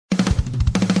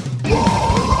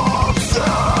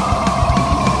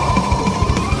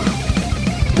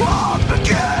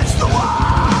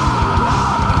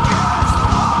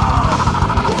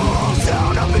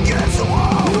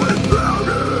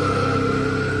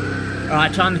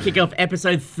Alright, time to kick off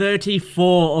episode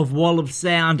 34 of Wall of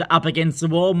Sound Up Against the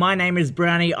Wall. My name is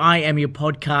Brownie, I am your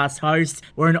podcast host.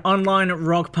 We're an online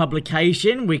rock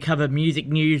publication. We cover music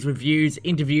news, reviews,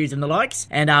 interviews and the likes.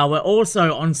 And we're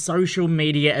also on social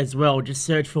media as well. Just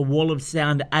search for Wall of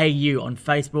Sound AU on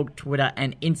Facebook, Twitter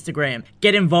and Instagram.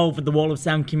 Get involved with the Wall of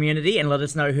Sound community and let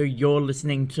us know who you're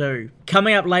listening to.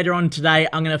 Coming up later on today,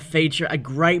 I'm going to feature a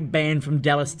great band from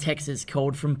Dallas, Texas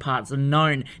called From Parts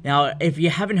Unknown. Now, if you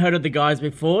haven't heard of the guys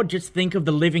before, just think of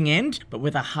The Living End, but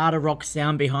with a harder rock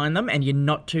sound behind them, and you're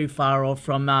not too far off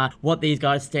from what these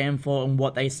guys stand for and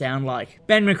what they sound like.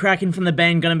 Ben McCracken from the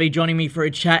band going to be joining me for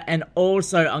a chat, and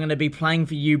also I'm going to be playing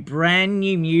for you brand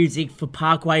new music for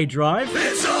Parkway Drive.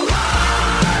 It's alive!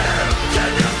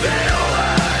 Can you feel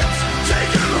it?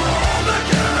 Taking hold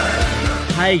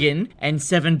again! Pagan and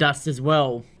Seven Dust as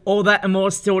well. All that and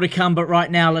more still to come, but right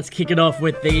now let's kick it off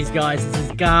with these guys. This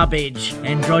is Garbage,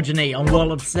 Androgyny on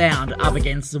Wall of Sound Up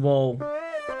Against the Wall.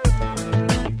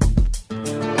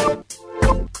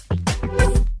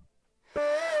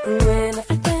 When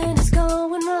everything is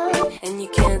going wrong and you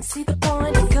can't see the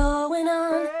point of going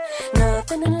on,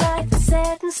 nothing in life is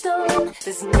set in stone.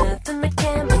 There's nothing that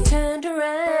can be turned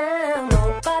around.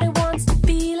 Nobody wants to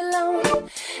feel alone.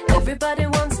 Everybody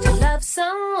wants to love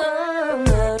someone.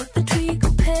 Out of the tree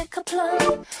could pick a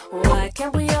plum. Why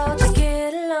can't we all just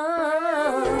get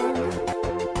along?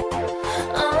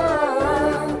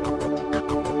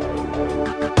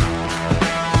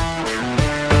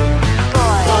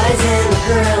 Boys in the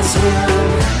girls'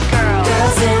 room,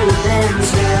 girls in the men's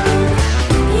room.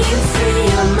 You free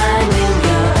your mind and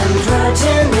your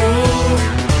androgyny.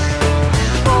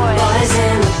 Boys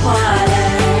in the party,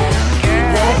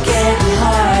 they're getting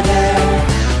harder.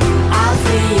 I'll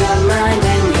free your mind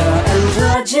and your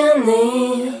androgyny.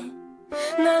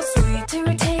 No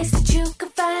sweeter taste that you can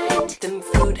find than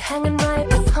fruit hanging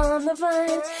ripe upon the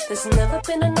vine. There's never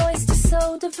been an oyster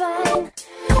so divine,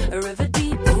 a river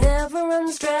deep that never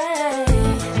runs dry.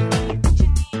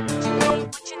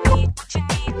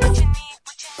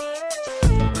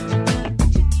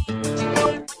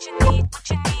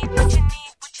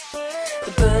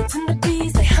 The birds and the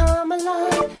bees, they hum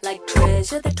along like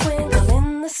treasure that twinkle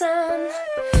in the sun.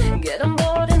 Get on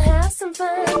board and have some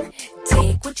fun.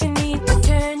 Take what you need to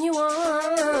turn you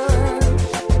on.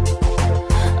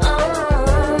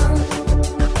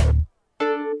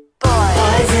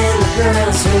 Boys in the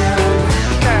girls' room,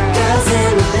 girls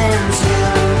in the men's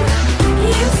room.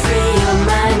 You free your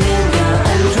mind and your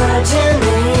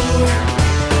androgyny.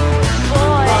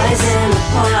 Boys in the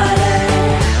party,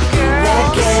 they're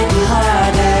getting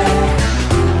harder.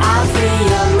 I'll free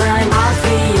your mind, I'll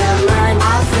free your mind,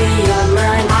 I'll free your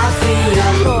mind, I'll free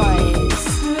your boys.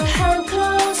 Behind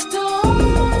closed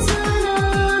doors and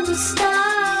under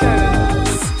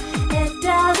stars, it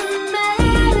doesn't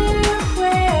matter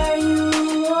where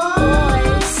you are.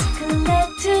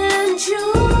 Collecting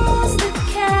jewels that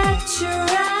catch your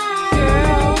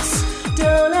eyes.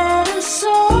 Don't let a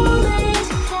soulmate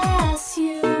pass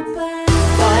you by.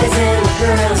 Boys in the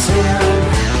girls' room,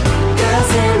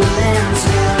 girls in the men's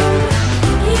room.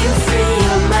 You free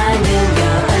your mind and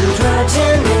your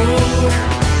androgyny.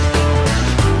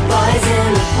 Boys in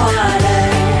the party,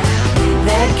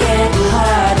 they're getting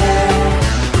harder.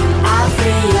 I'll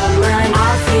free your mind,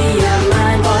 I'll free your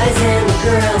mind. Boys in the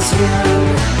girls' room,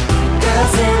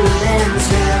 girls in the men's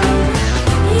room.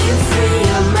 You free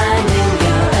your mind and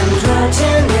your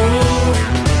androgyny.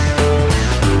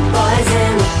 Boys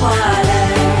in the party,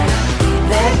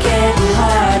 they're getting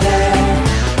harder.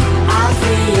 I'll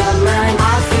free your mind,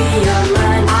 I'll free your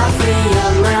mind, I'll free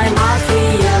your mind, I'll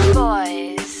free your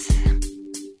boys,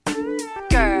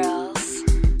 girls,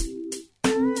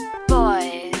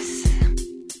 boys,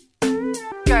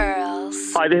 girls.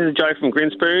 Hi, this is Joe from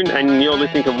Grinspoon, and you're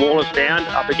listening to Wall of Sound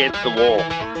Up Against the Wall.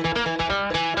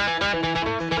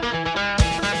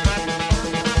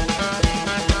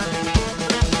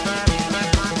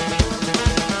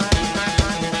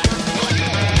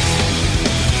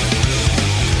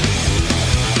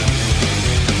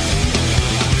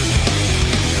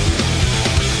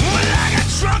 Well, I got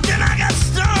drunk and I got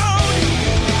stoned.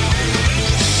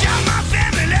 Shot my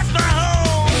family, left my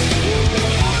home.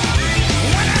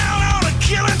 Went out on a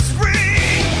killing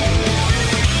spree.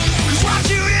 'Cause what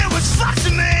you did was fuck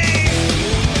to me.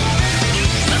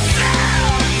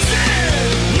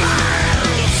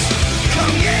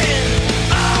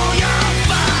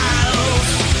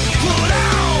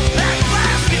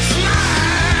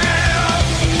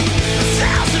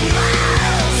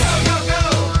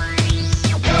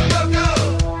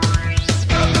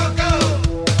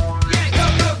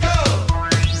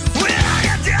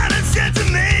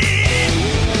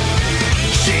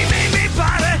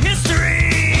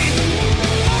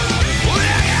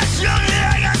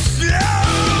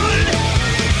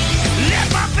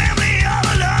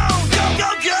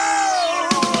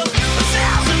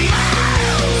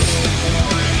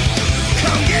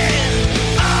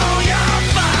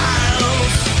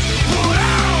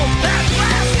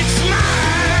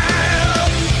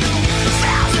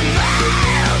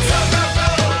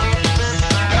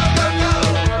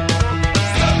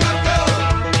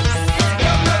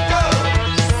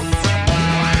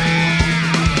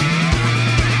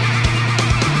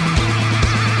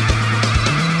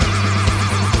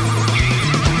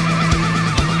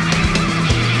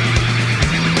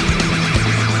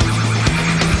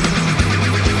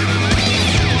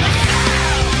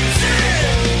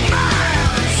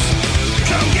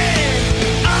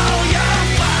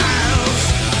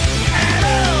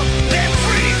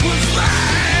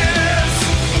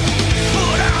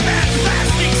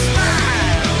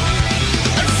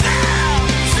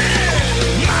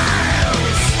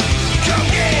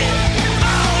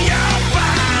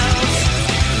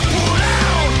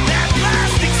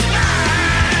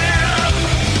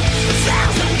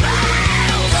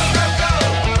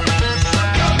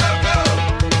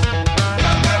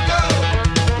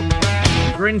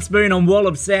 Grinspoon on Wall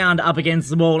of Sound up against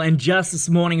the wall, and just this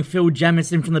morning Phil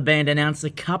Jamieson from the band announced a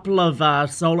couple of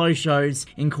solo shows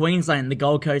in Queensland, the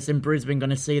Gold Coast and Brisbane. Going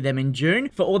to see them in June.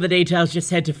 For all the details,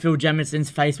 just head to Phil Jamieson's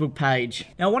Facebook page.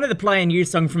 Now, I wanted to play a new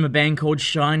song from a band called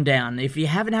Shinedown. If you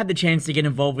haven't had the chance to get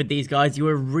involved with these guys, you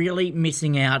are really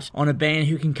missing out on a band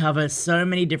who can cover so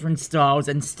many different styles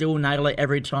and still nail it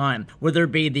every time, whether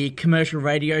it be the commercial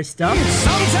radio stuff,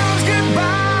 Sometimes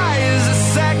goodbye is a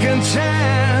second chance.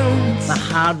 the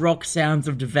hard rock sounds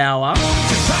of Devour,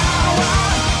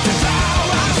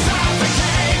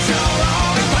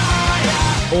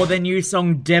 or their new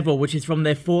song Devil, which is from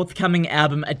their forthcoming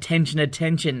album Attention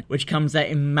Attention, which comes out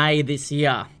in May this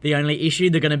year. The only issue,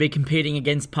 they're going to be competing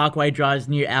against Parkway Drive's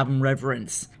new album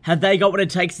Reverence. Have they got what it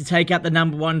takes to take out the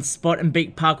 #1 spot and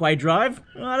beat Parkway Drive?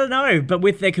 I don't know, but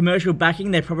with their commercial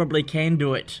backing, they probably can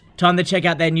do it. Time to check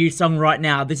out their new song right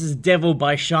now. This is Devil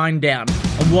by Shinedown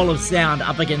on Wall of Sound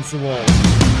up against the wall.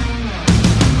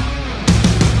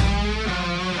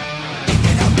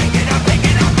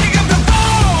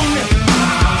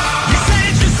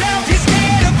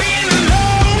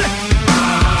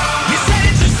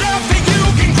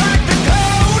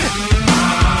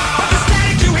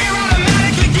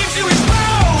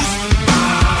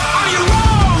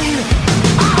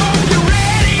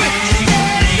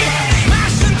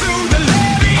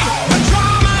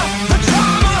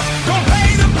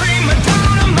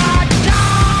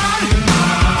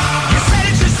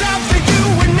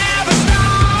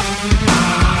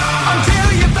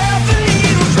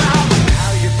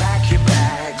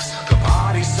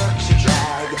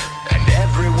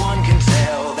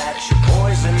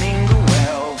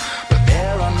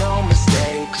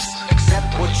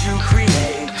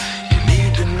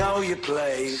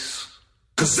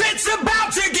 Cause it's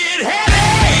about to get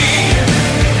heavy.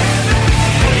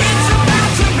 It's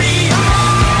about to be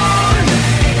on.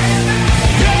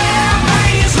 Yeah,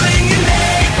 bang is slinging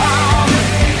napalm.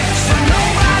 So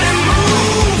nobody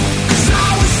move. Cause I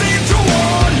was sent to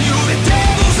warn you. The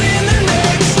devil's in the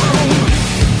next room.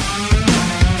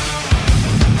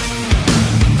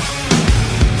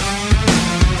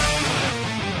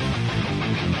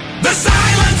 The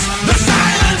silence,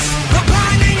 the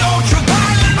blinding ultraviolet.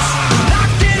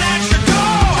 Knocking at your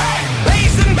door,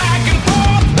 pacing back and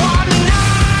forth. What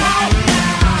now?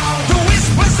 The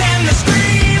whispers and the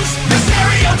screams, the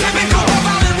stereotypical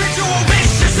violent ritual,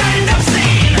 vicious and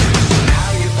obscene. Now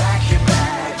you pack your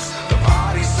bags, the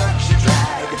party's such a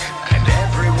drag, and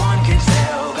everyone can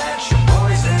tell that you're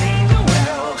poisoning the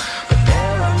well. But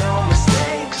there are no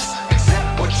mistakes,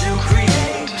 except what you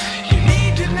create. You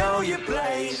need to know your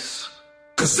place.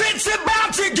 Cause it's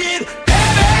about to get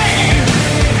heavy.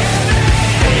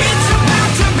 It's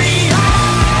about to be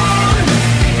on.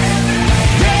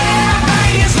 Yeah,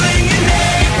 bang is slinging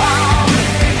napalm.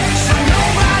 So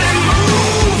nobody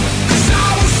move. Cause I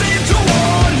was sent to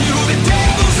warn you. The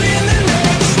devil's in the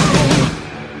next room.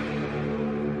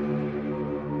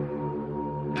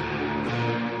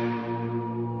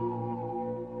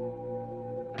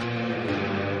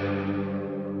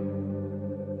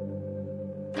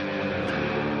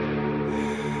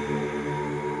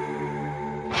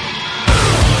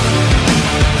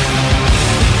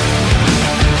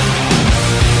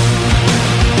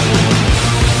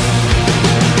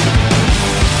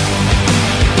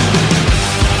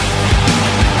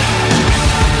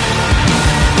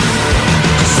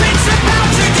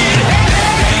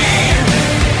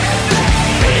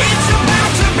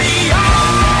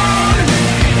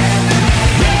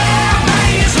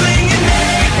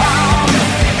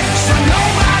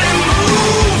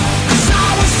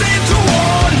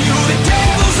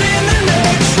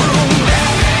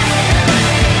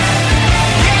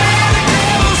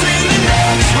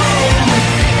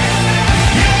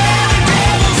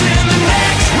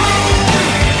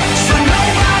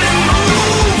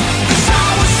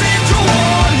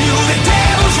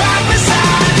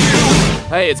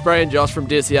 Hey, it's Bray and Josh from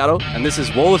Dear Seattle. And this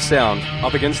is Wall of Sound,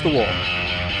 up against the wall.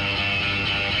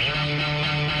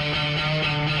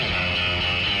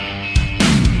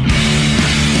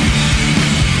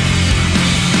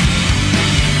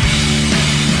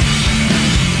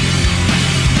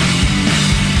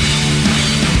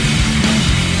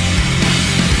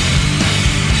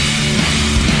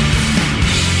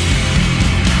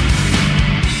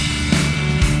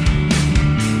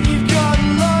 You've got a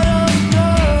lot of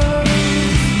nerve,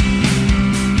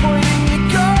 pointing your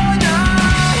gun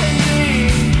at me.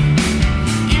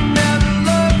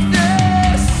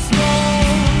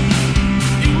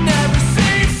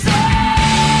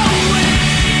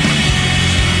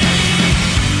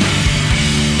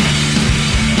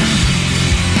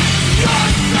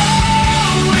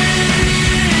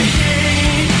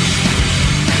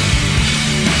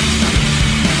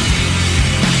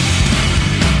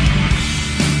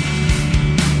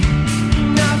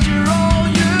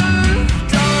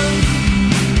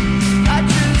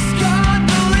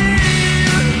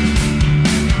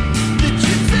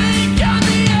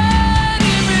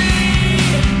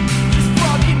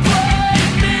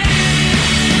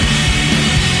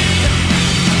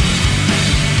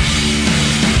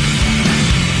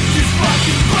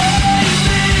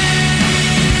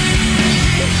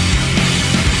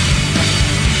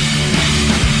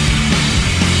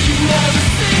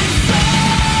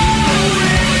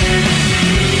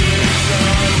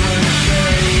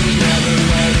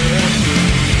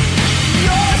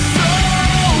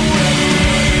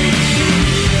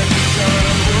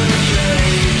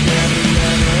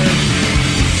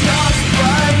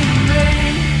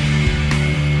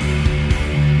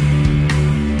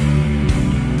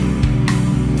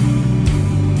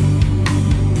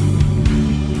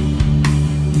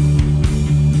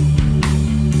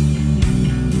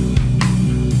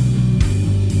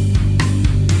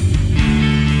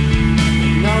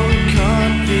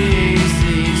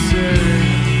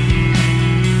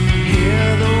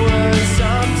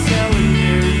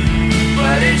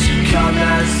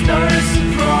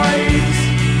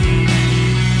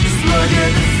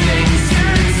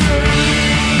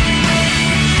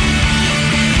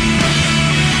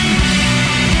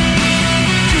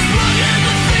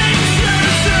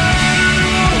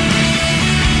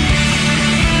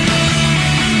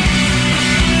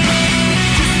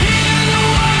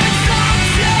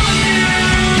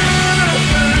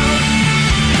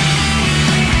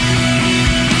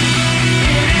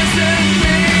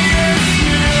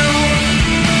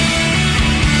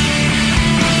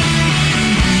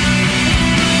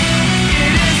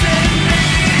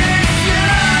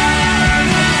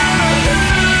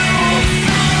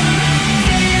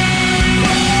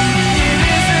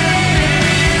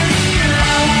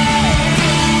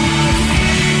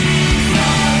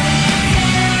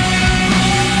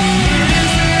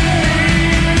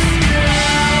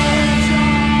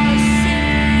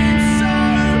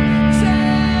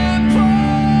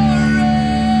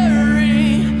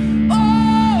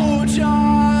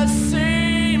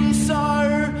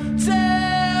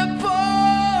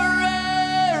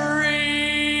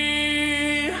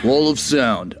 Wall of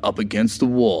Sound Up Against the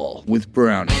Wall with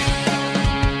Brownie.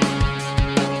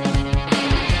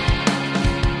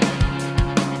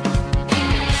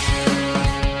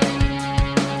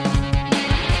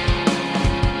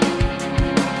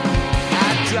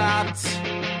 I dropped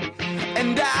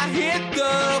and I hit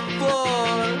the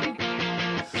floor.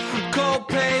 Cold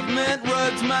pavement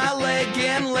rubbed my leg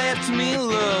and left me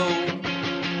low.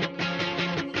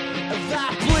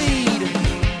 I bleed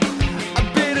a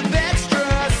bit of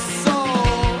extra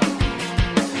soul.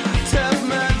 Tough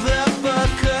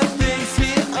motherfucker thinks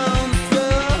he owns the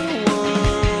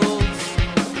world.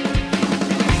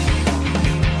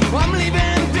 I'm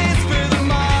leaving this for the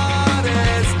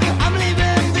martyrs. I'm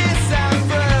leaving this out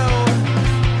through.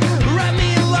 Wrap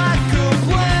me like a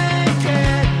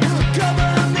blanket.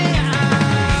 Cover me,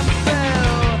 I'm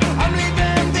fell. I'm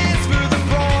leaving this for the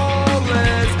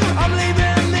brawlers. I'm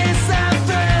leaving this out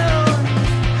through.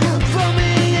 Throw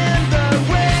me in the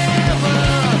river.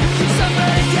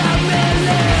 Somebody got me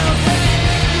left.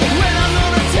 When I'm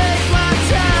gonna take my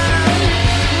time.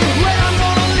 When I'm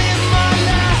gonna live my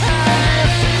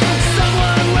life.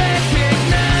 Someone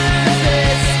recognize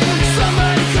this.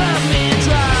 Somebody cut me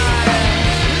dry.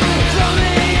 Throw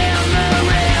me in the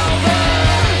river.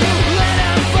 Let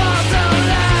it fall down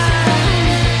line.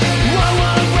 One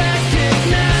won't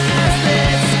recognize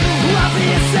this. I'll be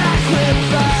a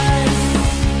sacrifice.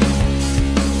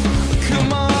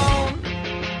 Come on,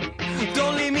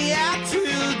 don't leave me out to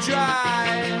dry.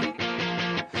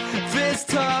 This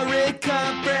torrid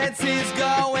conference is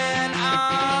going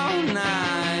all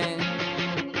night.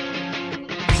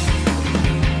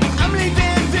 I'm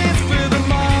leaving this for the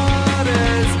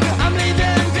martyrs. I'm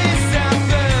leaving this out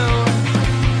through.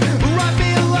 Wrap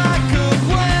me like a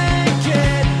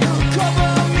blanket.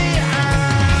 Cover me,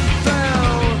 I'm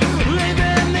found.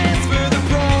 Leaving this for the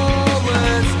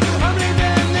brawlers. I'm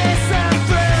leaving this out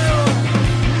through.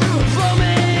 Throw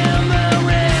me in the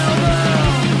river.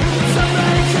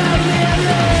 Somebody cut me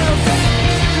loose.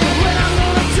 When I'm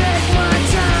gonna take my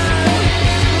time.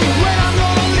 When I'm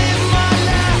gonna live my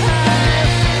life.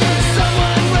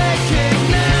 Someone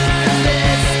recognize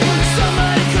this.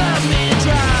 Somebody cut me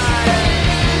dry.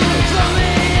 Throw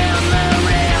me in the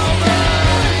river.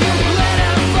 Let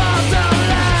it fall down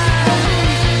line.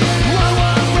 One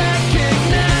won't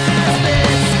recognize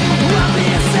this. I'll be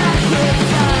a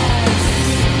sacrifice.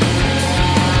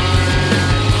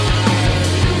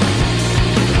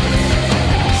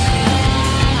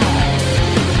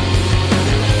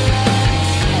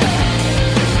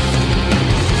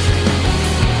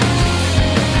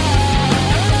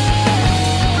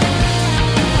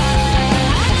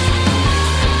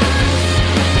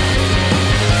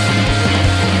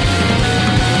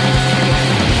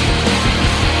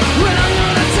 When I'm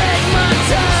gonna take my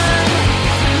time.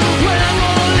 When I'm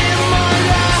gonna live my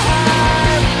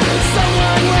life.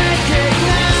 Someone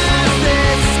recognize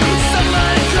this.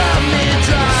 Somebody cut me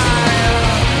dry.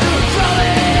 Throw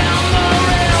me in the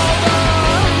river.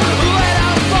 Let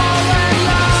it fall in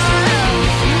line.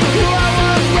 I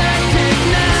won't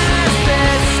recognize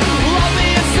this. I'll be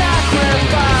a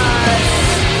sacrifice.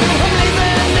 I'm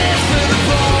leaving this for the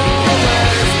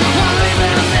brawlers. I'm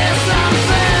leaving this out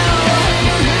there.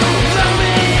 Throw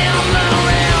me in the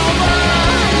river.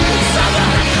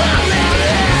 Somebody cut me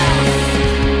loose.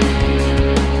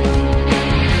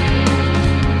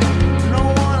 No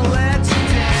one let you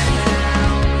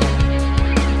down.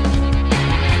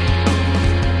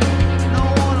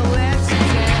 No one let you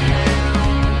down.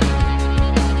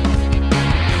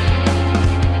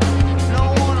 No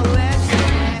one let you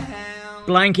down.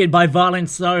 Blanket by Violent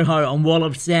Soho on Wall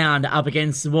of Sound Up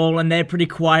Against the Wall, and they're pretty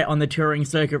quiet on the touring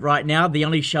circuit right now. The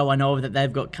only show I know of that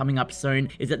they've got coming up soon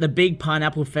is at the Big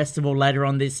Pineapple Festival later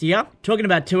on this year. Talking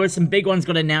about tours, some big ones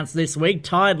got announced this week.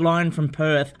 Tide Line from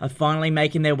Perth are finally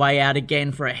making their way out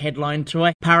again for a headline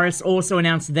tour. Paris also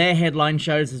announced their headline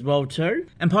shows as well too.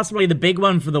 And possibly the big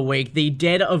one for the week, the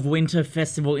Dead of Winter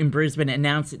Festival in Brisbane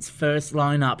announced its first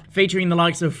lineup, featuring the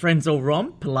likes of Frenzal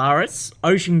Rhomb, Polaris,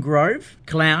 Ocean Grove,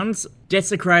 Clowns,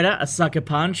 Desecrator, A Sucker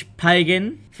Punch,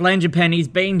 Pagan, Flanger Pennies,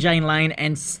 Bean Jane Lane,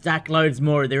 and stack loads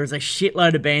more. There is a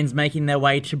shitload of bands making their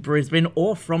way to Brisbane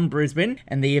or from Brisbane,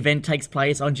 and the event takes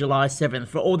place on July 7th.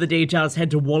 For all the details, head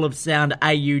to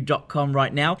wallofsoundau.com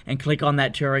right now and click on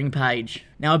that touring page.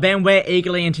 Now, a band we're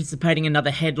eagerly anticipating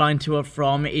another headline tour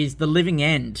from is The Living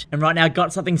End. And right now, I've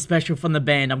got something special from the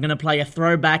band. I'm going to play a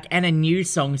throwback and a new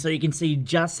song so you can see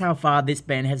just how far this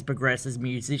band has progressed as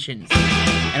musicians.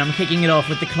 And I'm kicking it off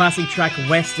with the classic track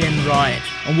West End Riot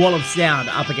on Wall of Sound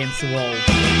Up Against the Wall.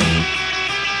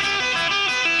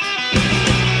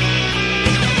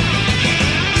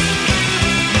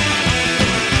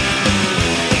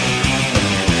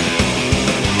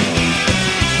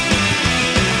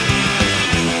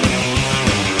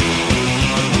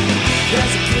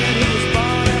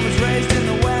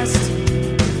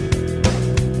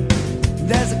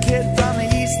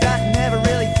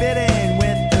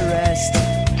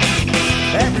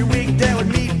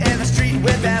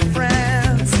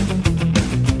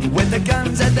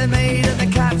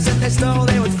 know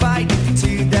they would fight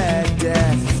to their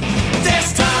death.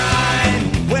 This time,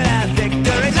 we'll have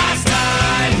victory. Last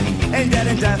time, and then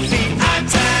in defeat, our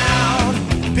town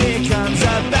becomes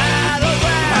a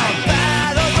battleground,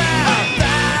 battleground,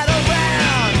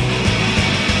 battleground.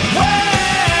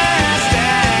 West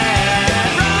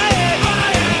End, riot,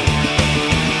 riot.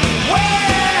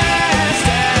 West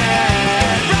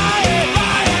End, riot,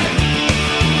 riot.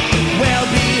 We'll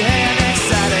be here next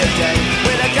Saturday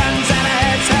with the guns and our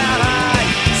heads held high.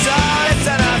 So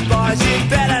listen up, boys, you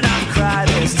better not cry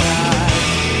this time.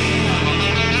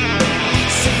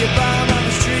 See a bum on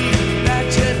the street that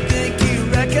you think you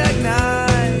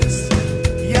recognize.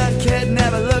 Young kid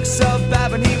never looked so bad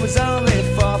when he was only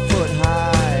 4 foot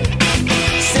high.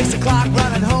 6 o'clock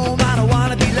running home, I don't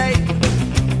wanna be late.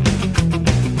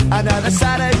 Another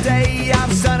Saturday,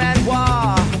 I'm sun and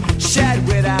war, shed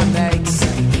with our mates.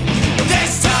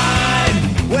 This time,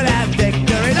 we'll have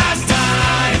victory. Last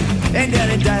time, and then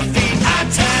in defeat, our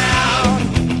town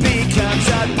becomes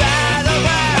a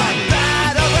battleground,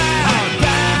 battleground,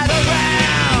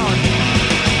 battleground.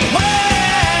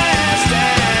 West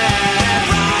End,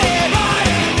 riot,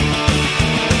 riot.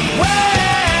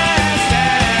 West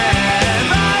End,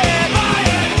 riot,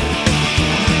 riot.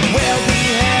 We'll be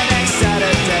here next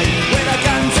Saturday with our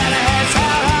guns and our heads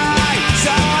held high.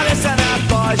 So listen up,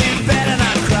 boys, you better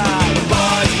not cry.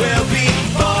 Boys will be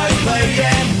boys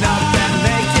playing up and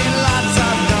making lots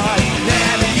of noise.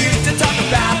 Never used to talk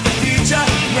about the future.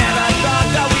 Never thought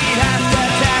that we'd have to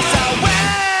cast away.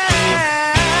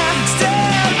 Still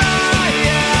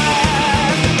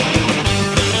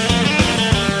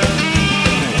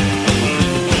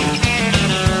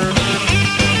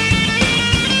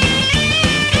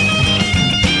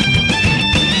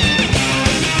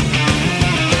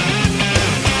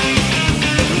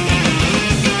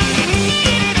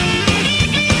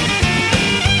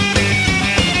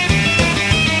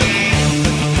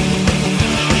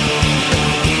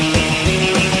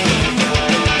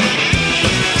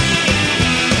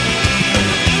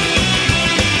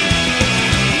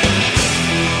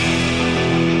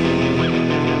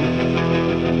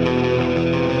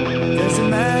There's a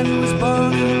man who was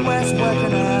born in the West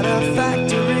working at a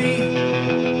factory.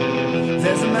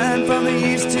 There's a man from the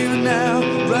East who now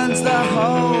runs the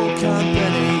whole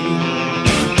company.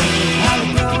 How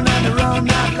they've grown and they're all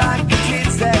not like the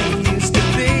kids they used to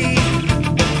be.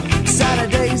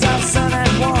 Saturdays of sun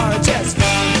and war are just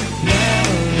fun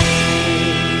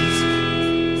memories.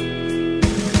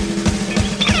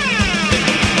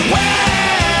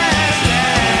 West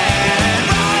End,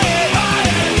 riot,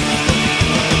 riot.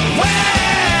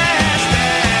 West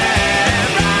End,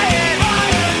 riot,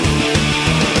 riot.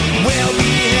 We'll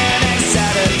be here next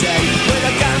Saturday with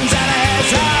the guns and our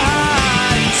heads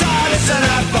high. So listen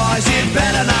up, boys, you'd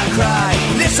better not cry.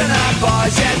 Listen up,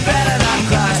 boys, you'd better not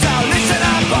cry. So listen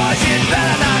up, boys, you'd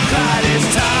better not cry this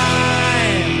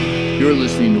time. You're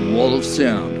listening to Wall of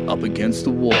Sound Up Against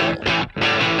the Wall.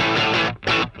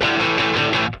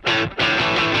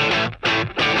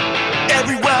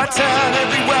 Everywhere I turn,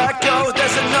 everywhere I go,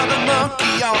 there's another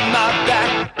monkey on my back.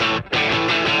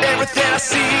 Everything I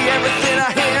see, everything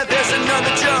I hear, there's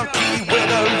another junkie with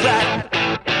a rat.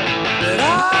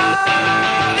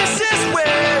 But this is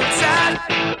where it's at.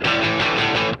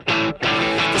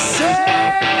 The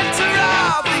center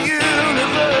of the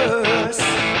universe.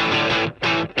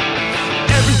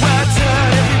 Everywhere I turn,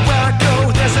 everywhere I go,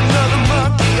 there's another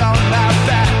monkey on my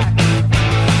back.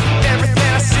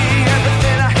 Everything I see,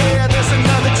 everything I hear, there's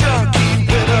another junkie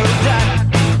with a rat.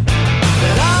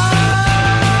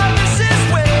 But this is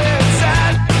where it's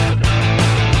at.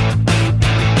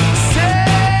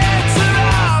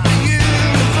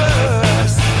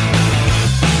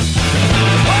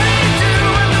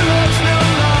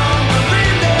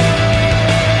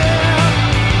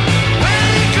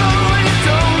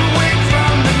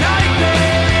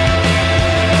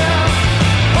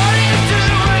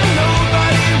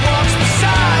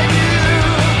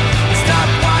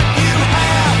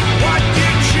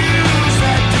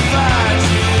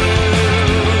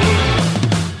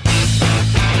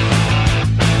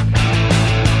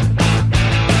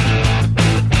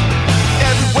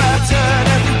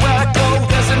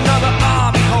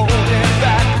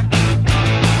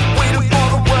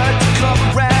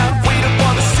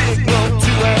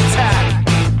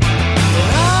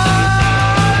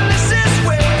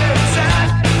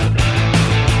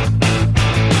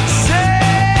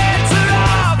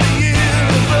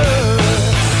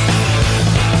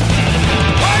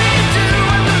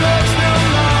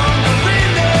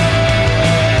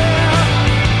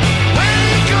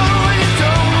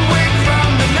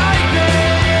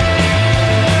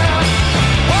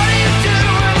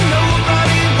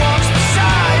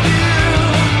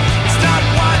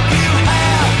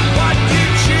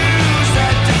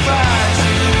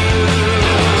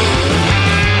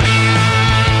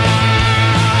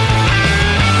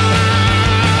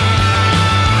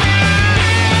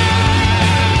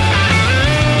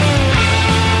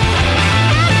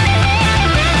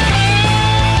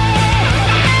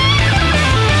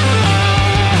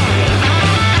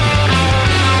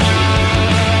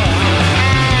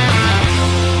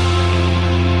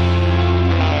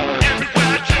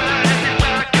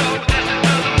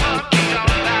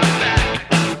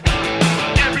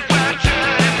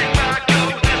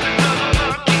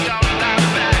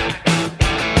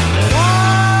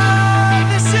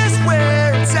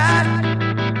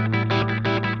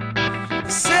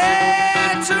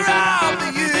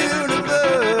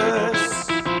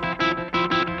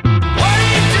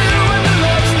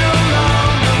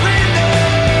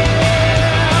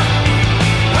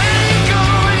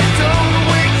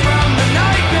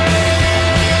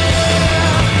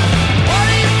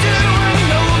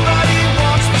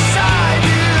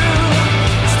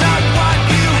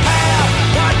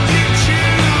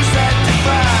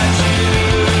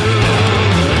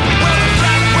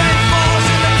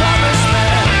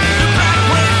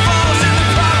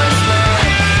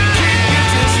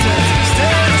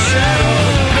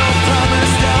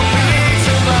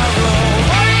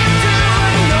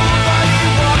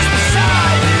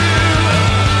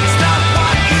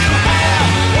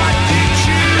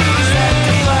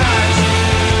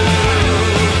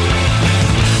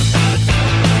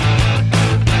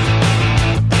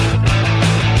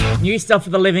 stuff for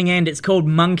the living end. It's called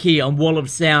Monkey on Wall of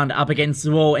Sound, Up Against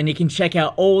the Wall, and you can check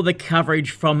out all the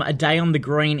coverage from A Day on the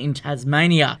Green in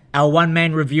Tasmania. Our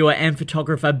one-man reviewer and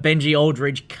photographer Benji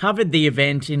Aldridge covered the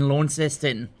event in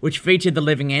Launceston, which featured the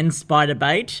living end,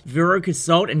 Spiderbait, Veruca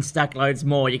Salt, and stack loads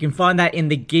more. You can find that in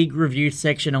the gig review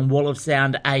section on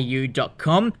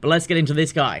wallofsoundau.com. But let's get into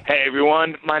this guy. Hey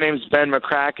everyone, my name's Ben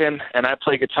McCracken, and I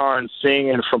play guitar and sing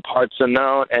in From Parts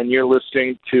Unknown, and you're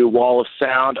listening to Wall of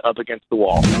Sound, Up Against the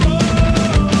Wall.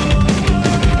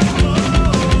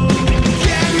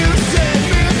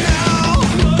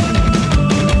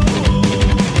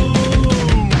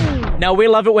 Now, we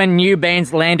love it when new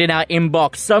bands land in our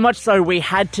inbox, so much so we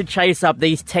had to chase up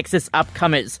these Texas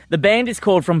upcomers. The band is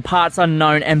called From Parts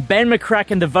Unknown, and Ben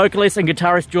McCracken, the vocalist and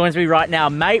guitarist, joins me right now.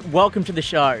 Mate, welcome to the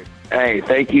show. Hey,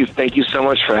 thank you so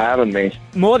much for having me.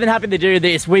 More than happy to do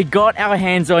this. We got our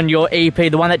hands on your EP,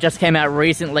 the one that just came out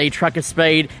recently, Trucker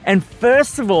Speed. And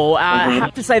first of all, I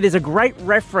have to say there's a great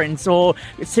reference, or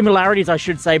similarities, I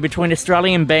should say, between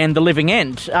Australian band The Living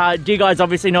End. Do you guys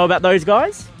obviously know about those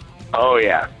guys? Oh,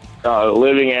 yeah.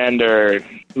 Living End, or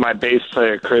my bass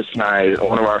player Chris and I,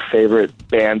 one of our favorite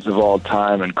bands of all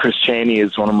time, and Chris Chaney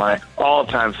is one of my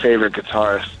all-time favorite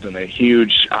guitarists and a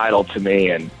huge idol to me.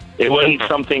 And it wasn't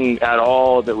something at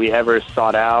all that we ever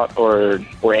sought out or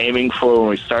were aiming for when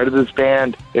we started this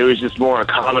band. It was just more a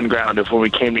common ground of when we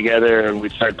came together and we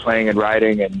started playing and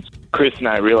writing, and Chris and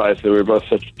I realized that we were both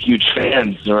such huge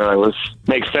fans, and we're like, this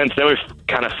makes sense. Then we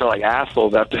kind of felt like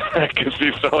assholes after that, because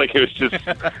we felt like it was just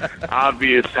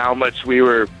obvious how much we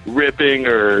were ripping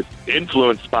or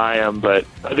influenced by him. But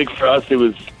I think for us it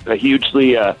was a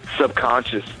hugely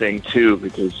subconscious thing too,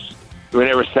 because we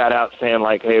never sat out saying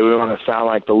like, hey, we want to sound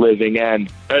like The Living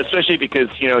End, especially because,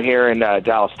 you know, here in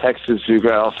Dallas, Texas, we've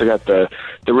also got the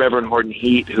Reverend Horton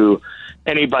Heat, who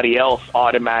anybody else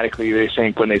automatically, they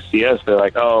think when they see us, they're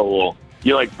like, oh, well,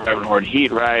 you like Reverend Horton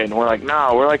Heat, right? And we're like,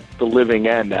 no, we're like The Living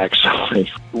End,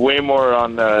 actually. Way more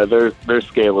on their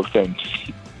scale of things.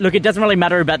 Look, it doesn't really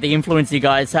matter about the influence you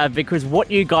guys have, because what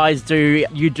you guys do,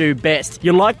 you do best.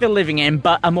 You're like The Living End,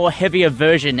 but a more heavier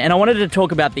version. And I wanted to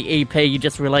talk about the EP you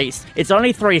just released. It's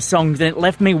only 3 songs, and it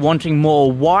left me wanting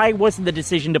more. Why wasn't the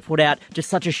decision to put out just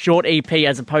such a short EP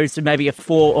as opposed to maybe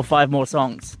 4 or 5 more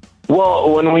songs?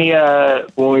 Well, when we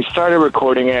started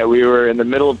recording it, we were in the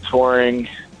middle of touring,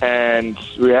 and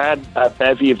we had a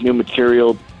bevy of new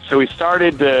material. So we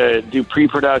started to do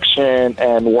pre-production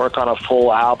and work on a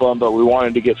full album, but we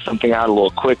wanted to get something out a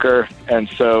little quicker. And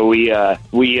so we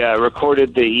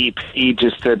recorded the EP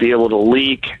just to be able to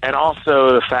leak. And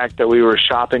also the fact that we were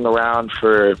shopping around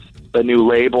for a new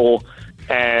label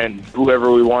and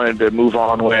whoever we wanted to move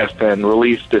on with and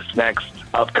release this next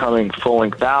upcoming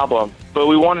full-length album. But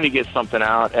we wanted to get something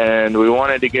out, and we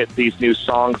wanted to get these new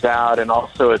songs out, and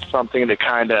also it's something to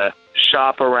kind of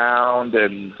shop around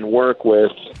and work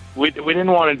with. We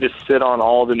didn't want to just sit on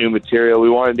all the new material. We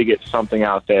wanted to get something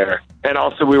out there. And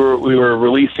also we were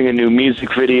releasing a new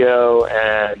music video,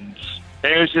 and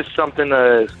it was just something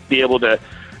to be able to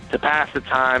pass the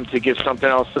time, to give something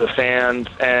else to the fans,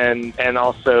 and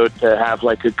also to have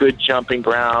like a good jumping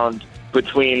ground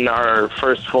between our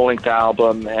first full-length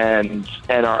album and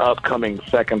our upcoming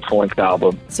second full-length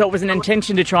album. So it was an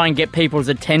intention to try and get people's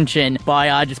attention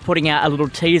by just putting out a little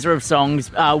teaser of songs,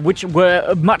 which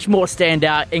were much more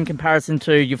standout in comparison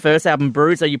to your first album,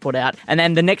 Bruiser, you put out. And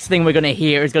then the next thing we're going to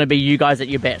hear is going to be you guys at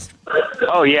your best.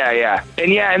 Oh, yeah.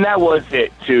 And that was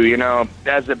it, too. You know,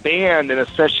 as a band, and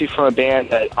especially from a band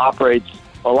that operates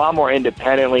a lot more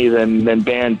independently than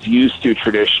bands used to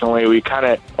traditionally, we kind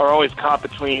of are always caught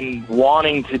between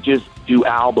wanting to just do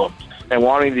albums and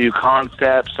wanting to do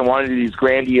concepts and wanting to do these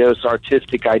grandiose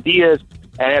artistic ideas,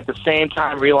 and at the same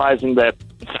time realizing that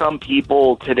some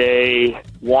people today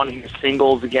want to hear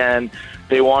singles again.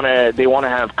 They want to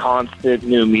have constant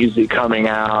new music coming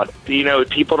out. You know,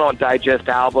 people don't digest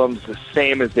albums the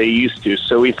same as they used to.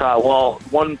 So we thought, well,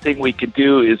 one thing we could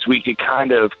do is we could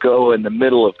kind of go in the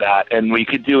middle of that, and we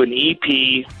could do an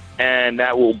EP, and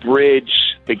that will bridge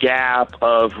the gap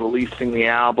of releasing the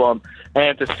album. And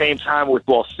at the same time,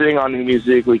 while sitting on new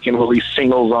music, we can release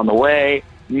singles on the way,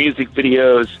 music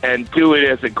videos, and do it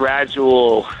as a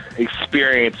gradual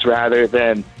experience rather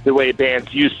than the way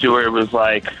bands used to, where it was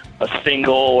like a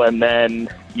single and then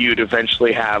you'd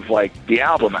eventually have like the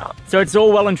album out. So it's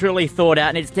all well and truly thought out,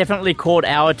 and it's definitely caught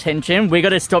our attention. We've got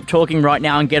to stop talking right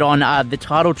now and get on the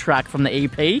title track from the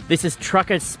EP. This is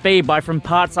Trucker Speed by From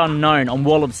Parts Unknown on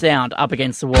Wall of Sound, Up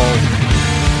Against the Wall.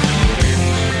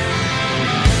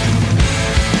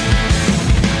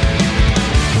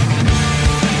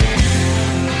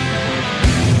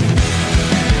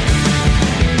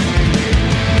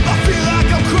 I feel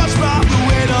like I'm crushed by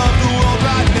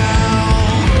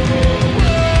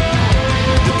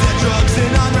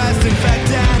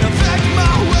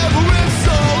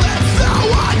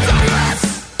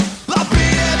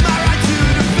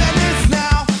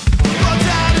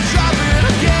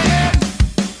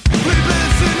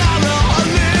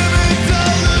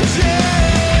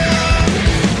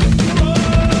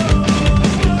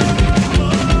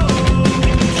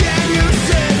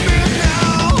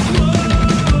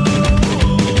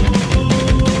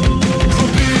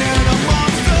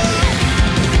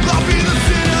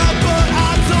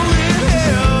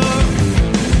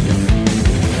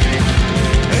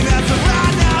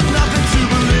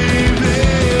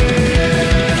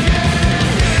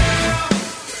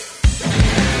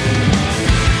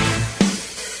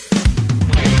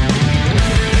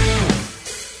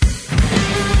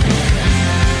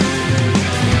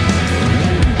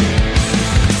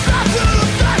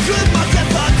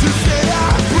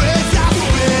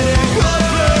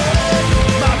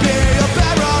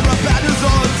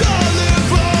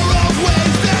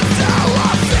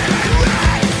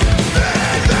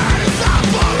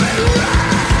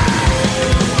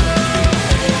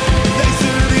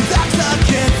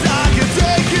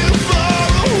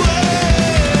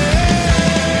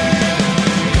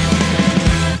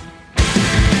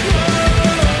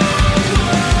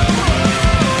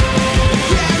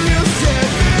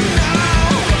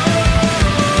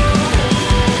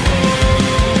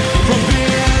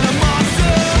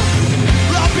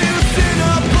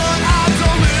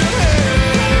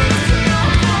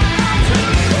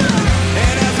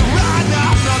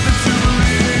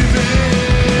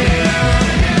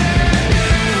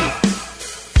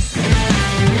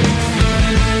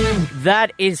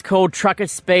That is called Trucker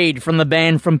Speed from the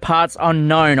band From Parts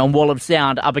Unknown on Wall of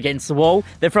Sound, Up Against the Wall.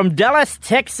 They're from Dallas,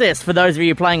 Texas, for those of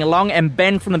you playing along, and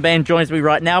Ben from the band joins me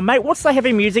right now. Mate, what's the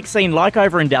heavy music scene like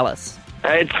over in Dallas?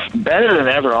 It's better than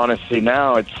ever, honestly.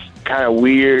 Now it's kind of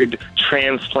weird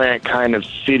transplant kind of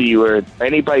city where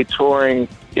anybody touring,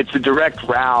 it's a direct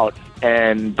route,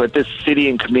 but this city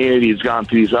and community has gone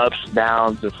through these ups and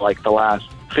downs of like the last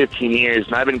 15 years,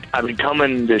 and I've been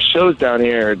coming to shows down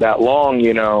here that long,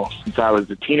 since I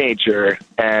was a teenager,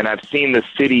 and I've seen the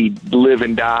city live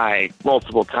and die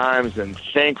multiple times. And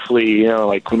thankfully,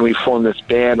 like when we formed this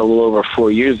band a little over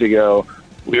 4 years ago,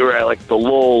 we were at like the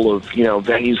lull of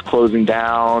venues closing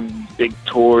down, big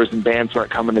tours, and bands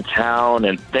weren't coming to town.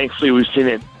 And thankfully, we've seen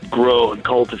it grow and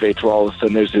cultivate to all of a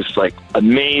sudden there's this like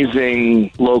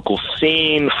amazing local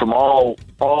scene from all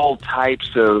types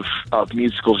of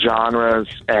musical genres,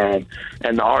 and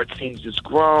the art scene's just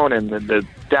grown, and the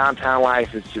downtown life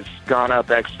has just gone up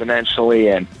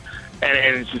exponentially, and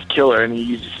it's just killer. And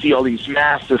you just see all these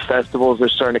massive festivals that are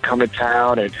starting to come to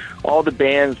town, and all the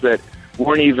bands that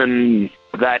weren't even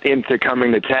that into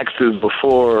coming to Texas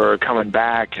before or coming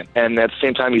back, and at the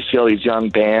same time you see all these young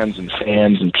bands and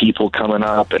fans and people coming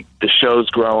up, and the show's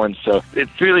growing. So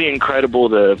it's really incredible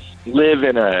to live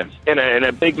in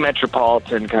a big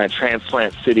metropolitan kind of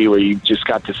transplant city where you just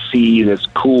got to see this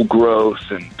cool growth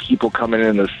and people coming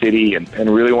into the city and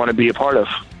really want to be a part of.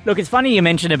 Look, it's funny you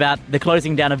mentioned about the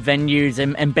closing down of venues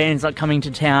and bands not coming to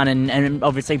town and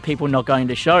obviously people not going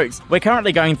to shows. We're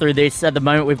currently going through this at the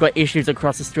moment. We've got issues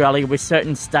across Australia with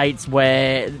certain states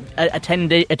where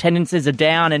attendances are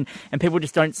down and people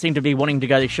just don't seem to be wanting to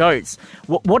go to shows.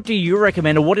 What do you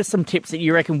recommend, or what are some tips that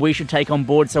you reckon we should take on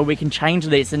board so we can change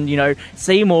this and,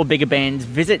 see more bigger bands,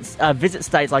 visit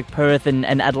states like Perth and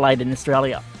Adelaide in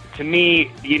Australia? To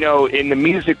me, in the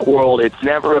music world, it's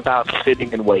never about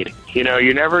sitting and waiting.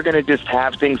 You're never going to just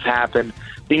have things happen.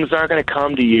 Things aren't going to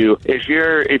come to you. If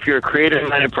you're a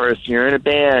creative-minded person, you're in a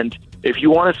band, if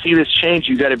you want to see this change,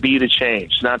 you got to be the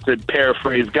change. Not to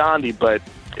paraphrase Gandhi, but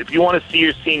if you want to see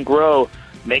your scene grow,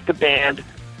 make a band,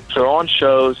 throw on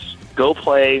shows, go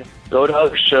play, go to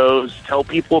other shows, tell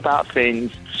people about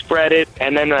things, spread it,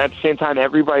 and then at the same time,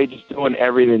 everybody just doing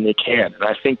everything they can. And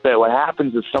I think that what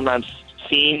happens is sometimes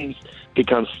scenes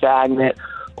become stagnant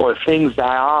or things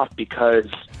die off because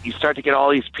you start to get all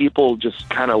these people just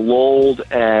kind of lulled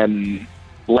and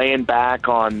laying back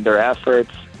on their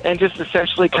efforts and just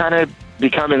essentially kind of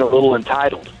becoming a little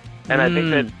entitled. And I think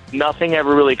that nothing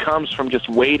ever really comes from just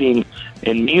waiting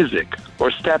in music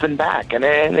or stepping back. And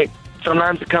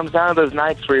sometimes it comes down to those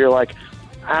nights where you're like,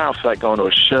 I don't feel like going to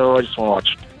a show. I just want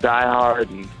to watch Die Hard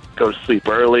and go to sleep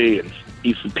early and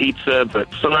eat some pizza. But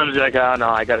sometimes you're like, oh no,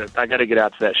 I gotta get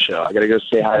out to that show. I gotta go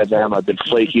say hi to them. I've been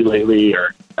flaky lately,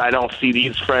 or I don't see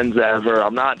these friends ever.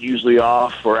 I'm not usually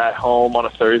off or at home on a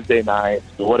Thursday night,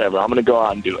 or whatever. I'm gonna go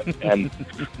out and do it. And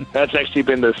that's actually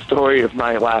been the story of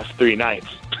my last 3 nights.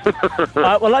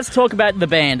 Well, let's talk about the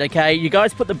band, okay? You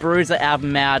guys put the Bruiser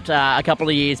album out a couple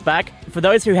of years back. For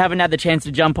those who haven't had the chance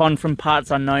to jump on From Parts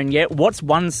Unknown yet, what's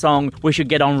one song we should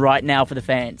get on right now for the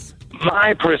fans?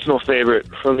 My personal favorite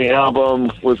from the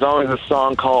album was always a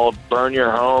song called Burn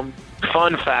Your Home.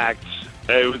 Fun fact,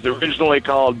 it was originally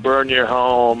called Burn Your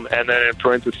Home, and then in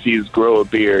parentheses, Grow a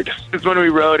Beard. Because when we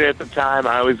wrote it at the time,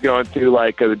 I was going through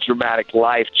like a dramatic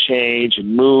life change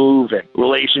and move and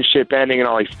relationship ending and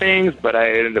all these things, but I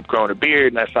ended up growing a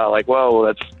beard, and I thought like, well,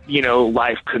 that's,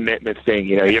 life commitment thing.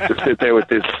 You have to sit there with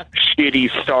this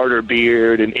shitty starter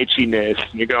beard and itchiness,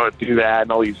 and you're going through that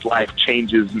and all these life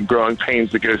changes and growing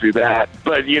pains that go through that.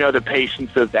 But, the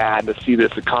patience of that, to see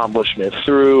this accomplishment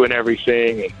through and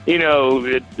everything, and,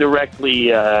 it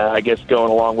directly, I guess,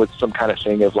 going along with some kind of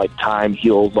thing of like time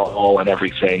heals all and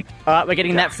everything. All right, we're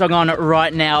getting that song on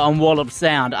right now on Wall of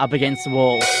Sound, Up Against the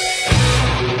Wall.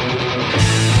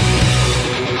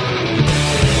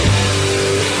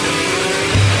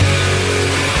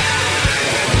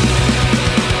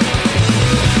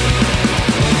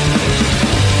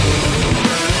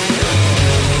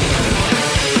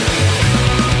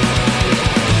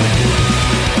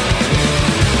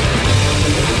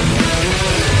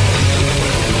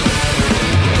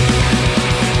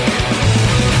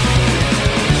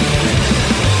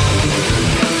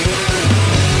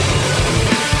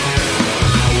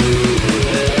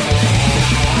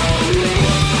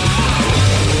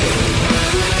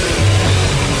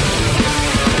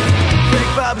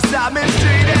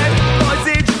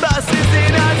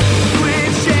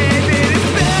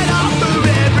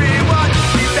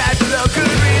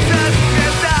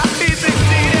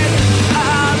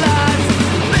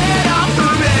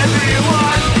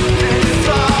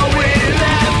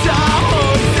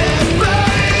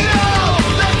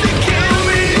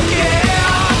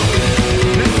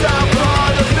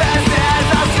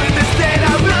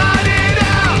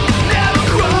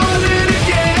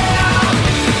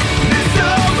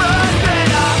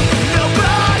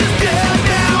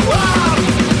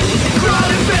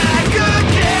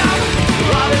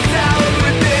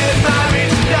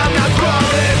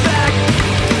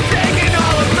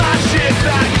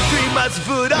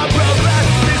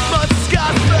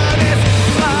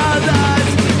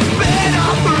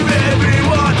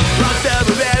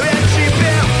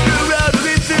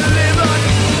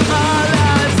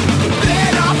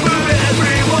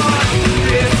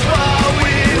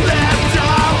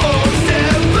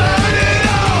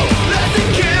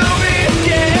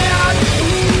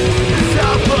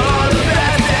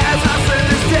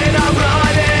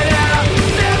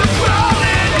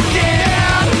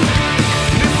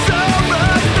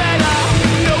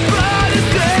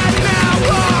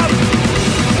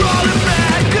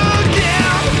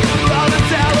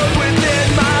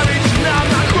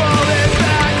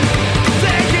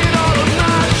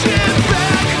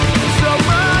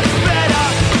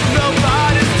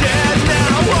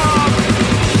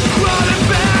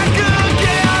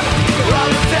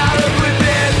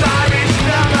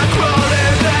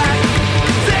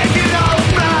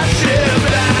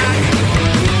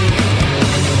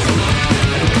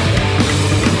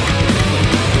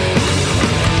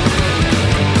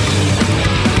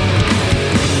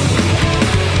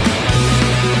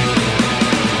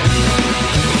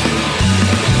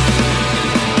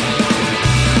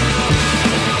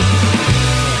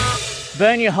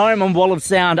 Burn Your Home on Wall of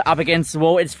Sound, Up Against the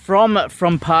Wall. It's from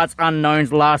Parts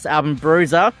Unknown's last album,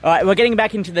 Bruiser. All right, we're getting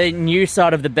back into the new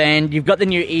side of the band. You've got the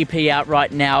new EP out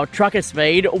right now, Trucker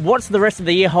Speed. What's the rest of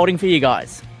the year holding for you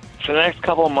guys? For the next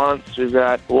couple of months, we've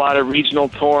got a lot of regional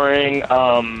touring,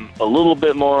 a little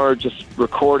bit more just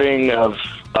recording of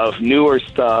newer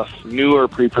stuff, newer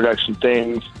pre-production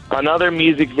things. Another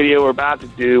music video we're about to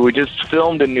do, we just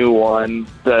filmed a new one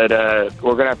that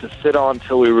we're going to have to sit on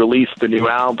until we release the new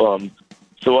album.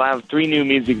 So we'll have 3 new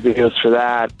music videos for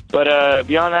that. But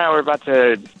beyond that, we're about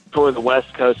to tour the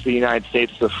West Coast of the United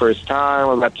States for the first time.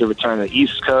 We're about to return to the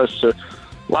East Coast. So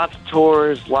lots of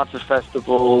tours, lots of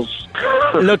festivals.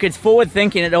 Look, it's forward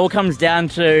thinking. It all comes down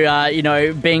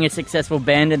to, being a successful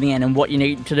band in the end and what you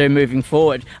need to do moving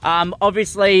forward.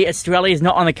 Obviously, Australia is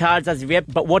not on the cards as of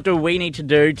yet, but what do we need to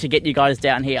do to get you guys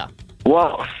down here?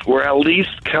 Well, we're at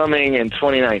least coming in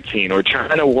 2019. We're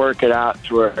trying to work it out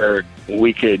to where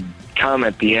we could come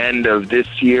at the end of this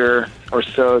year or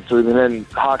so. So we've been in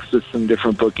talks with some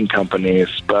different booking companies.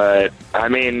 But, I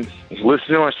mean, listen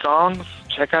to our songs,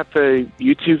 check out the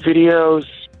YouTube videos,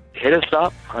 hit us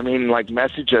up. I mean,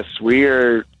 message us.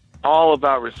 We're all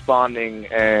about responding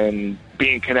and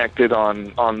being connected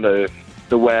on the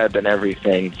web and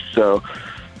everything. So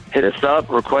hit us up,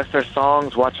 request our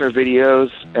songs, watch our videos,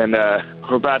 and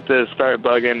we're about to start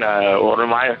bugging one of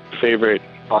my favorite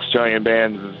Australian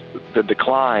bands is The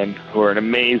Decline, who are an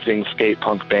amazing skate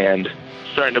punk band.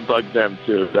 Starting to bug them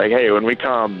too. Like, hey, when we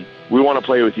come, we want to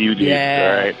play with you dudes,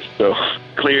 all right? So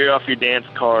clear off your dance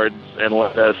cards and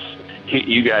let us hit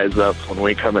you guys up when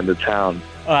we come into town.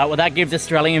 All right, well, that gives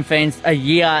Australian fans a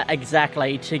year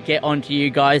exactly to get onto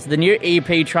you guys. The new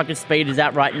EP, Trucker Speed, is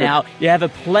out right now. You have a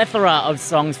plethora of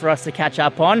songs for us to catch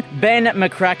up on. Ben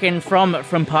McCracken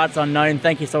from Parts Unknown,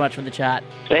 thank you so much for the chat.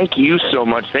 Thank you so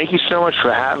much. Thank you so much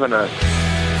for having us.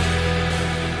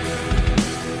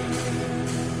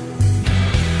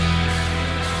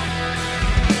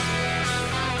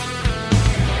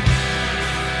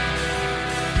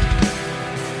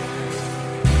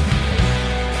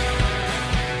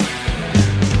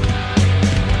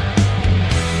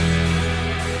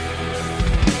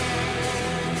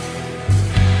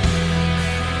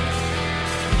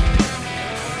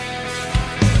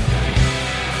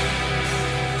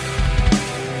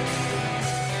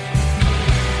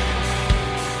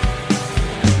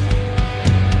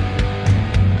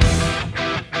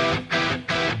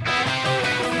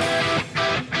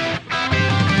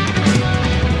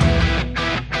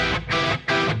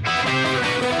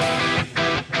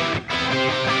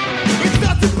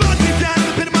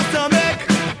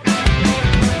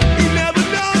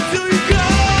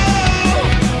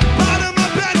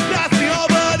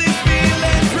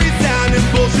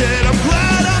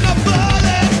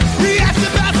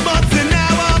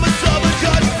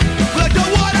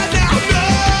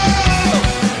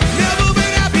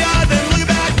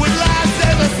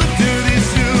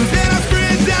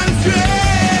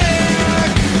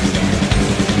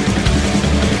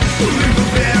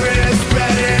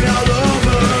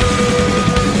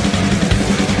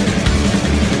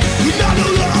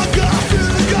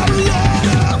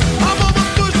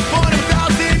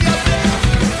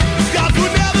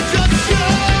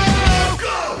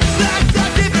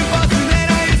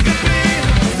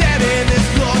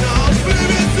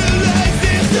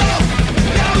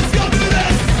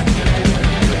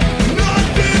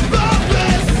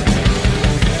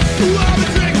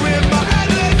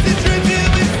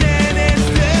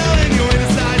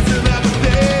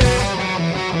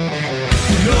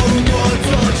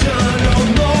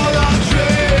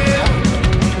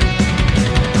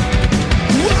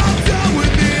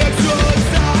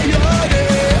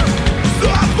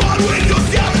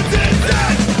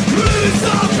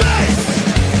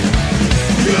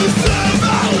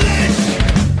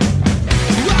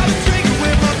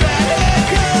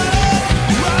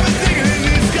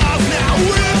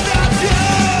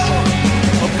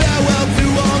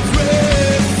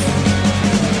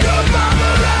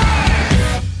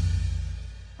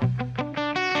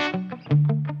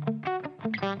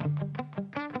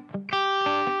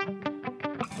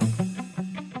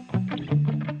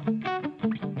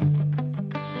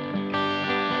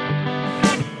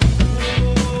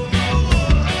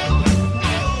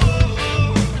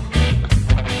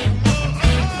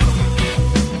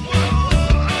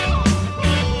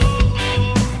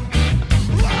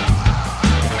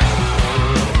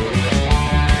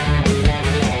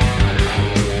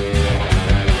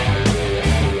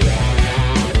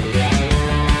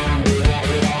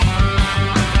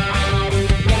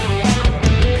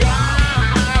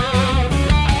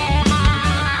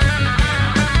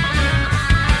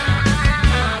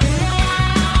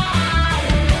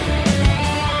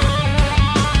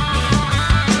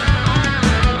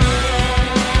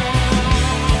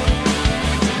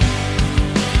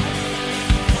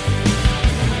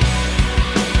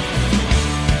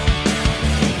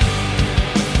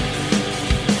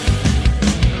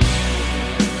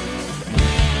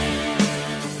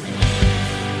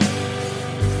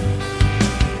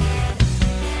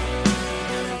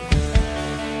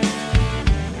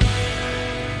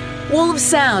 Wall of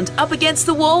Sound, Up Against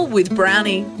the Wall with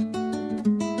Brownie.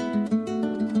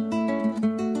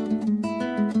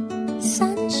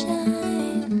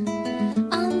 Sunshine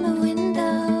on the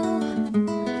window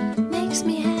makes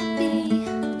me happy,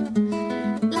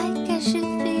 like I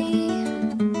should be.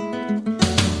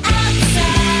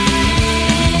 Outside,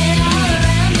 all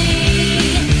around me,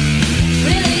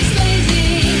 really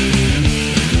sleazy,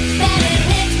 that it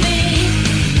hits me.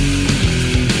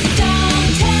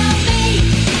 Don't tell me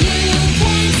you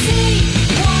can't see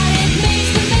what it means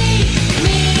to me,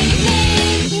 me.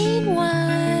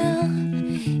 Meanwhile,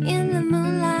 in the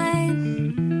moonlight,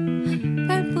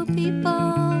 purple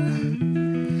people,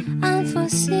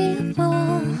 unforeseeable.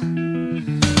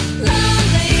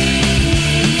 Lonely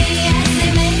as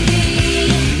they may be,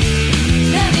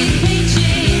 very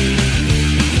preachy,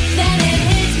 then it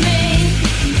hits me.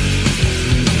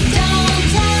 Don't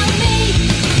tell me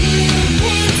you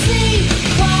can't see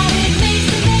what it means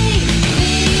to me,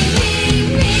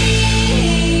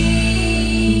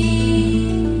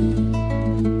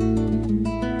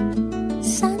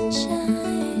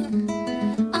 Sunshine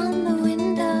on the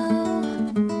window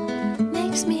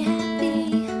makes me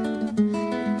happy,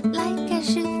 like I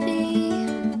should be.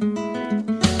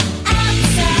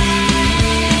 Outside,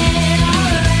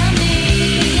 all around me,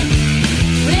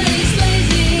 really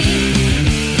sleazy,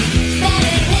 that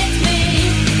it hits me.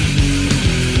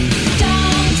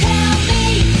 Don't tell me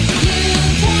you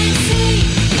can't see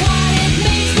what it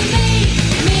means to me,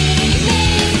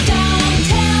 Don't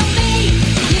tell me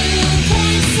you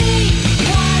can't see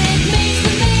what it means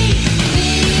to me,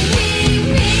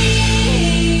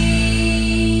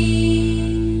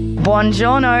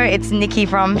 Buongiorno, it's Nikki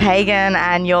from Pagan,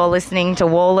 and you're listening to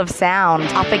Wall of Sound,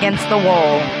 Up Against the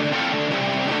Wall.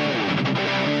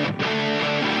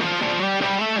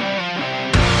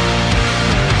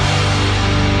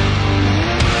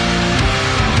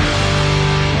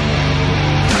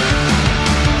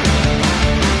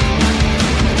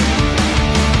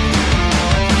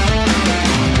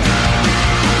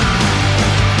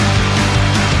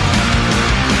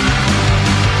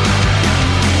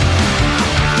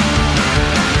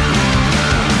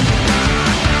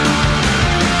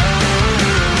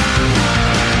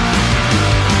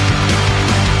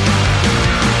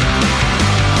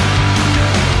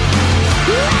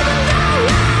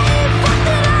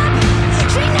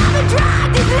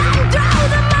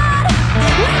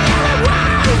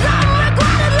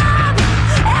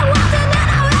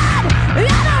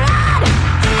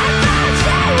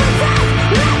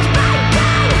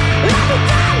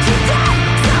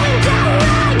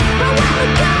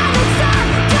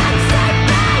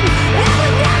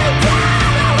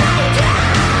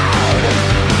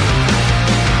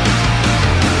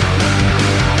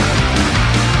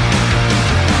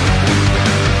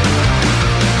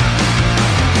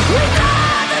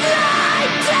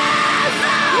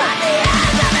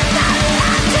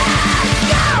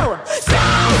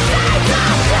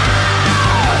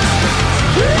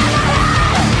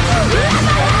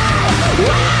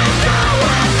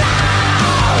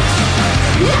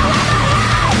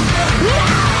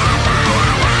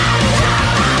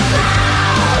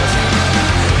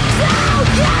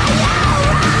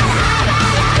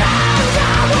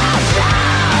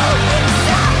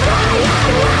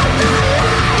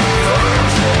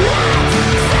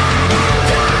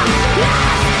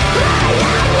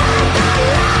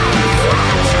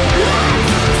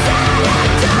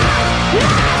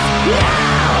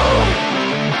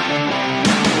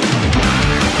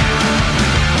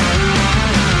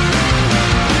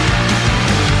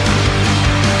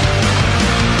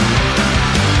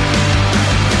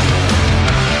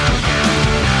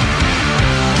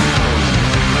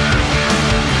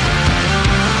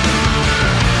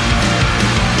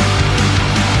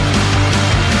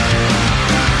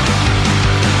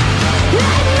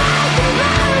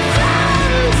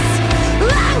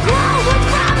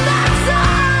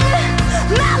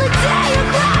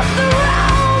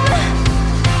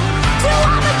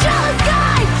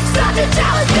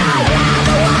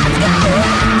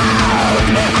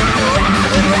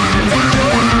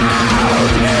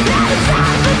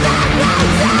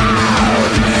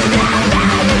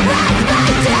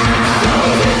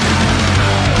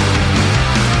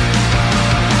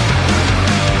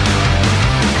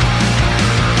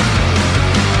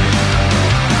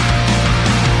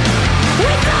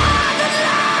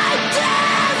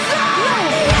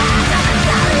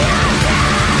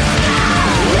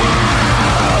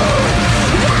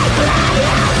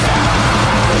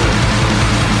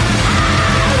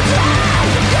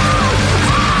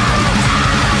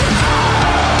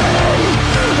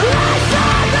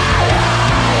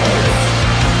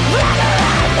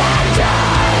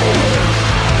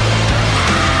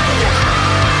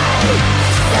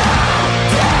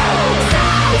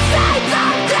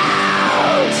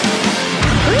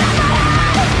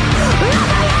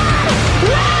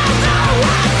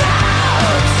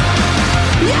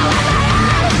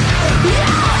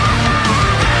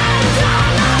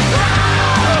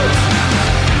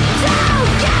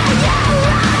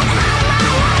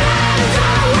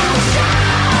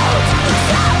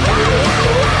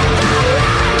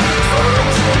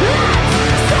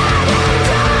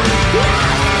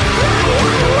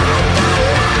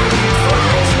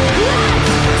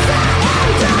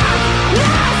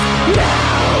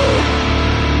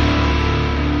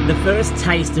 first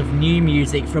taste of new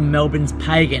music from Melbourne's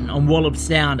Pagan on Wall of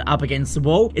Sound Up Against the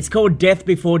Wall. It's called Death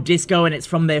Before Disco and it's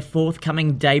from their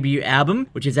forthcoming debut album,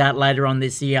 which is out later on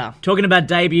this year. Talking about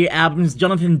debut albums,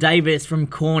 Jonathan Davis from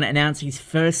Korn announced his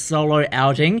first solo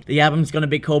outing. The album's going to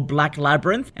be called Black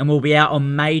Labyrinth and will be out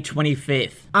on May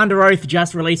 25th. Under Oath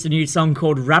just released a new song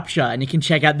called Rapture and you can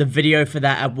check out the video for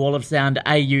that at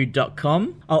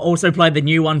wallofsoundau.com. I'll also play the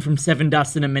new one from Seven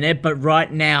Dust in a minute, but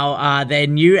right now their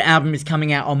new album is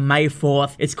coming out on May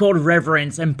 4th. It's called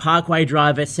Reverence and Parkway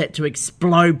Drive are set to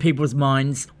explode people's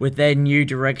minds with their new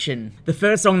direction. The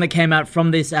first song that came out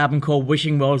from this album called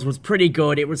Wishing Wells was pretty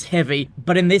good, it was heavy,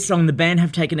 but in this song the band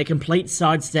have taken a complete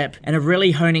sidestep and are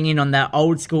really honing in on that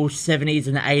old school 70s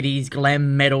and 80s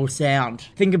glam metal sound.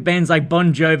 Think of bands like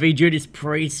Bon Jovi, Judas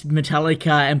Priest,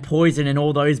 Metallica and Poison and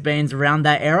all those bands around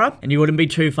that era, and you wouldn't be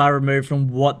too far removed from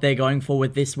what they're going for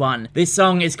with this one. This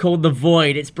song is called The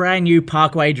Void. It's brand new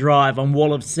Parkway Drive on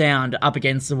Wall of Sound Up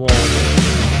Against the Wall.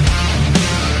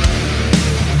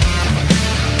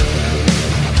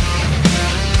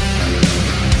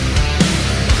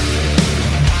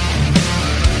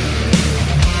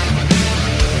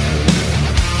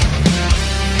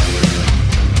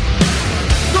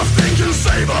 Nothing can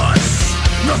save us,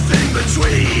 nothing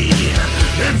between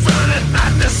infinite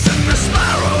madness and the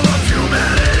spiral of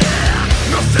humanity.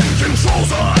 Nothing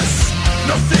controls us,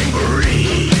 nothing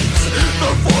breathes.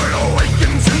 The void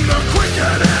awakens in the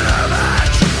quickening of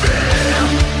atrophy.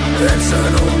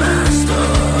 Eternal master,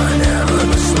 never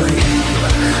the slave.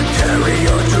 Carry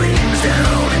your dreams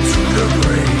down into the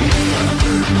grave.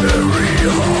 Every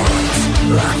heart,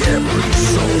 like every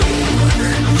soul,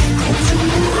 equal to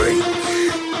break.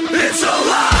 It's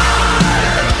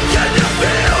alive, can you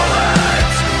feel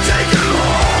it? Taking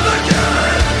hold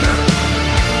again.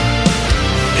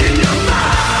 In your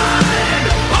mind,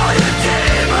 all your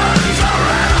demons are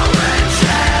out in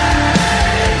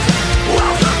chains.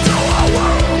 Welcome to a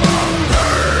world of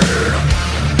pain.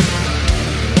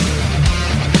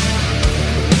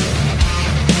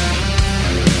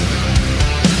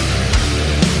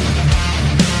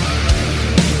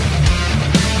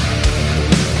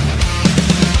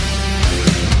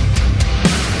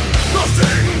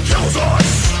 Nothing kills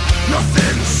us,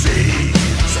 nothing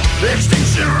sees.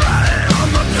 Extinction riding on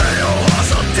the pale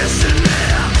horse of destiny.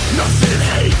 Nothing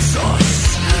hates us,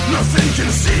 nothing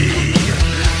can see.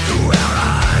 Through our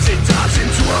eyes it dives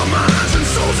into our minds and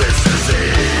souls its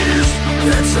disease.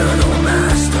 Eternal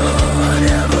master,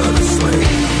 never the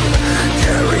slave.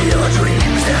 Carry your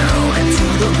dreams down into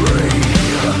the grave.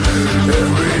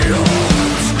 Every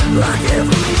heart, like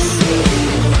every soul,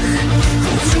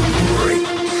 equal to break.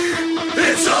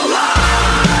 It's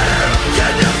alive,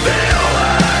 can you feel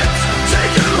it?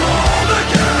 Taking hold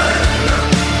again.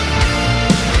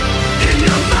 In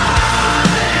your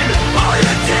mind, all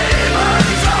your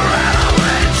demons are out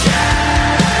in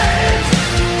chains.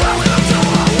 Welcome to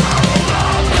a world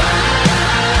of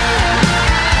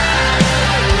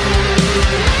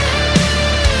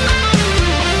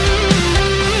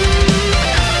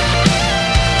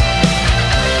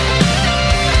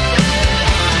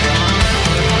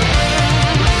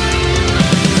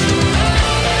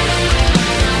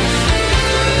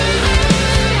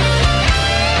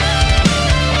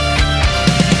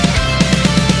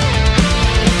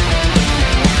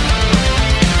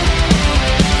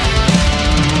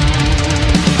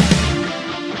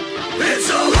It's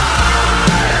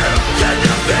alive, can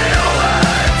you feel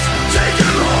it?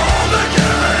 Taking hold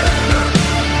again.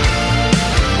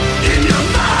 In your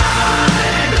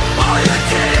mind, all your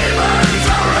demons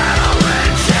are out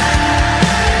in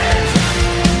chains.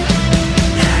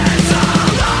 It's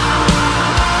alive,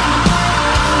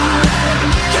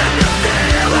 can you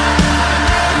feel it?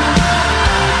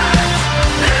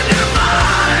 In your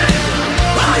mind,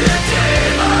 all your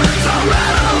demons are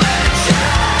out in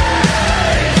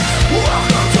chains.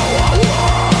 Welcome to a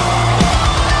world.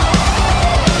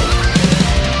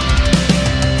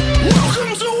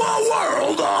 Welcome to a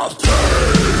world of pain.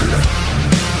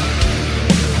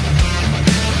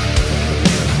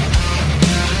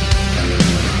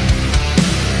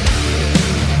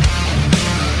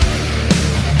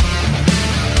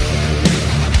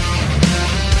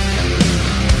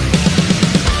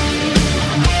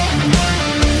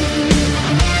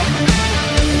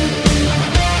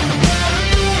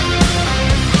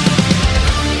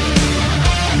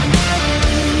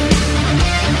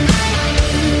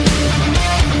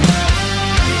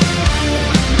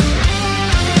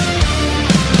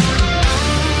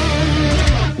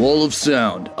 Wall of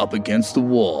Sound Up Against the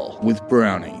Wall with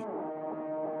Brownie.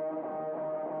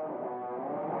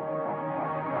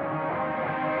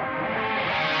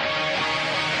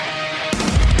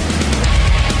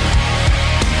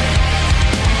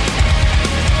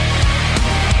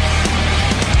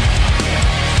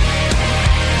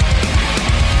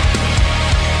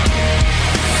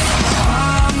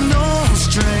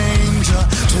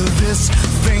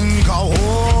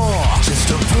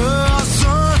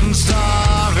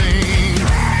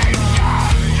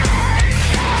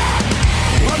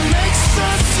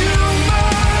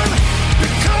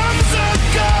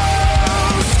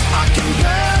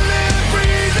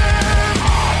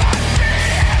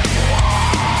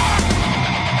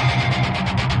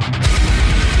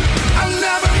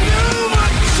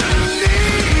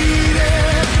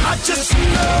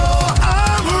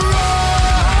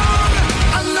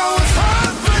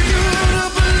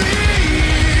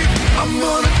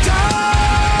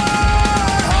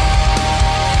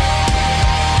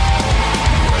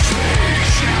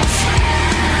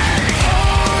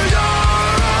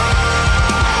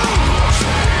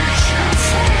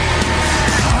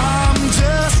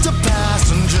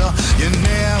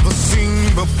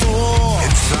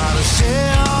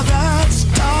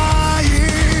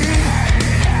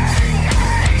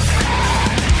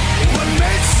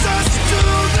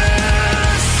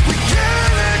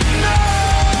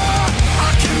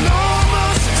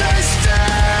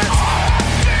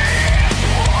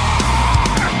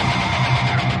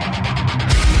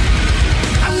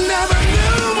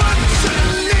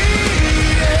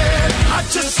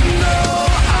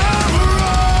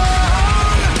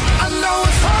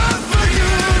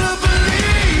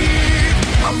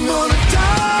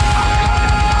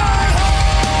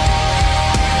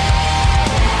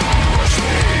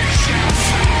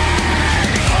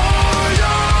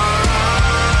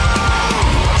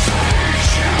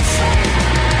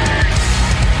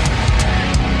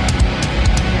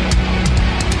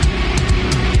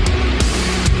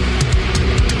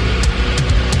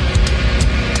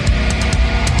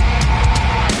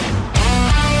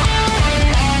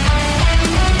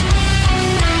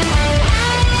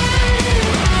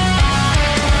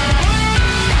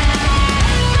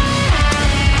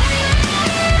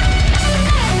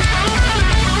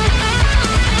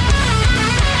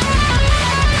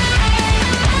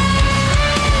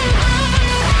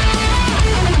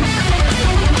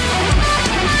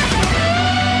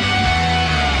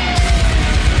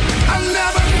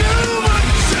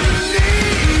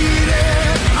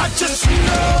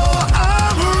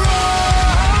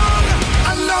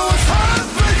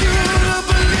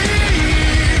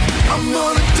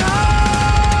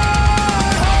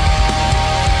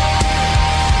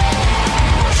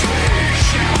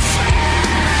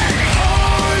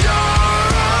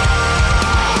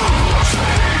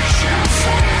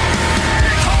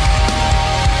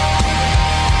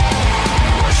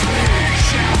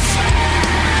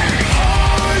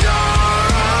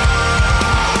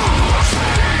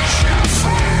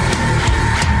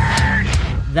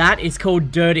 is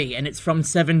called Dirty, and it's from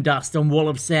Seven Dust on Wall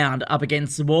of Sound, Up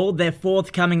Against the Wall. Their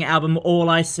forthcoming album, All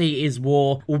I See Is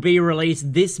War, will be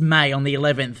released this May on the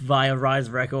 11th via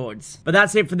Rise Records. But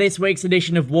that's it for this week's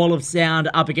edition of Wall of Sound,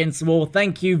 Up Against the Wall.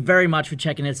 Thank you very much for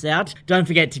checking us out. Don't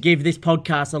forget to give this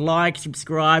podcast a like,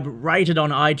 subscribe, rate it on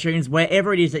iTunes,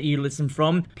 wherever it is that you listen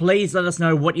from. Please let us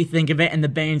know what you think of it and the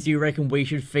bands you reckon we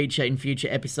should feature in future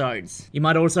episodes. You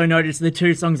might also notice the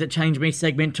Two Songs That Changed Me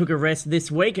segment took a rest this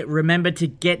week. Remember to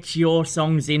get your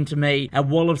songs into me at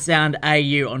Wall of Sound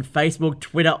AU on Facebook,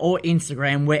 Twitter or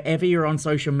Instagram, wherever you're on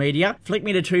social media. Flick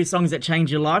me to Two Songs That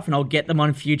Changed Your Life and I'll get them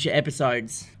on future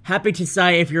episodes. Happy to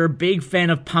say, if you're a big fan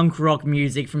of punk rock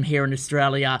music from here in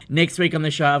Australia, next week on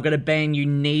the show I've got a band you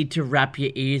need to wrap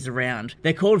your ears around.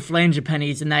 They're called Flanger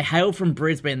Pennies and they hail from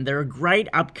Brisbane. They're a great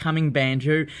upcoming band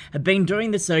who have been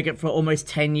doing the circuit for almost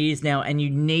 10 years now, and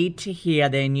you need to hear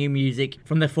their new music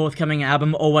from their forthcoming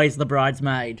album, Always the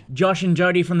Bridesmaid. Josh and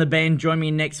Jody from the band join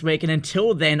me next week, and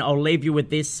until then I'll leave you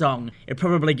with this song. It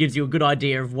probably gives you a good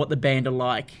idea of what the band are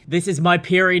like. This is My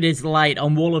Period Is Late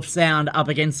on Wall of Sound, Up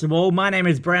Against the Wall. My name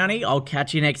is Brownie. I'll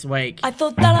catch you next week. I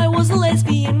thought that I was a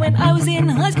lesbian when I was in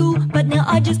high school, but now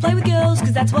I just play with girls,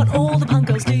 cause that's what all the punk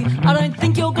girls do. I don't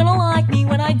think you're gonna like me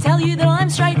when I tell you that I'm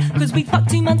straight, cause we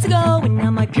fucked 2 months ago and now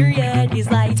my period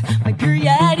is late. My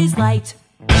period is late.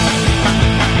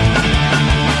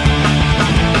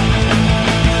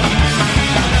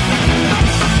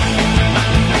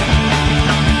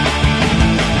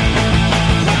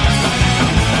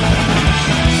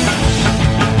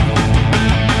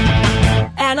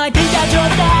 And I think that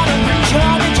you're sad, I'm pretty sure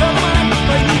that you're the one.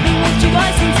 But we've been with you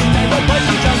guys since, and they were both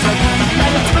too drunk so kind. And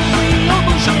it's probably all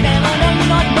bullshit, and I know you're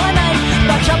not my mate,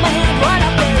 but I shut my hand right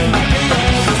up there and my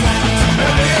period is late.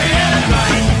 My period is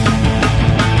late.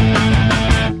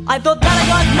 I thought that I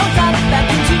got knocked up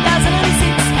back in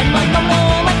 2006, and my mum and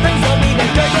all my friends told me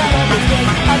they're dirty out of this day.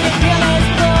 I get fearless,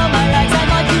 throw my rags, I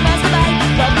like to masturbate,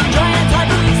 but I've been trying to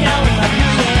type for weeks now, and my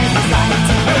period is late.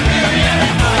 My period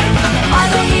is late. I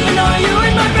don't even know you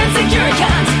and my friends think you're a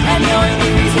cunt, and the only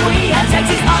reason we had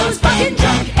sex is I was fucking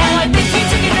drunk, and I think you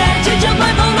took advantage of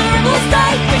my vulnerable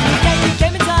state. When you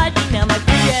came inside me, now my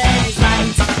period is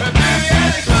late. My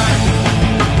period is late.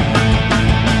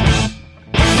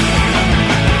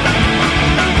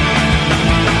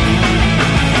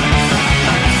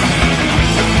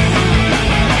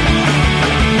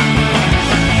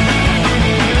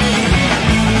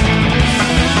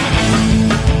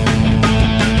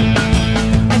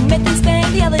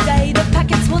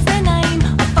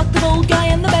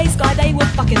 They were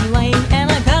fucking lame,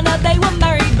 and I found out they were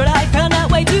married, but I found out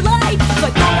way too late. So I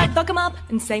thought I'd fuck them up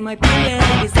and say my period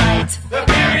is late. The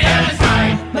period is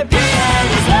late. My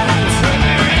period is late. The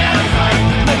period is late.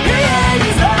 My period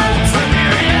is late. The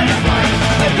period is late.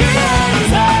 My period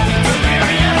is late. The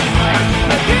period is late.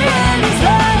 My period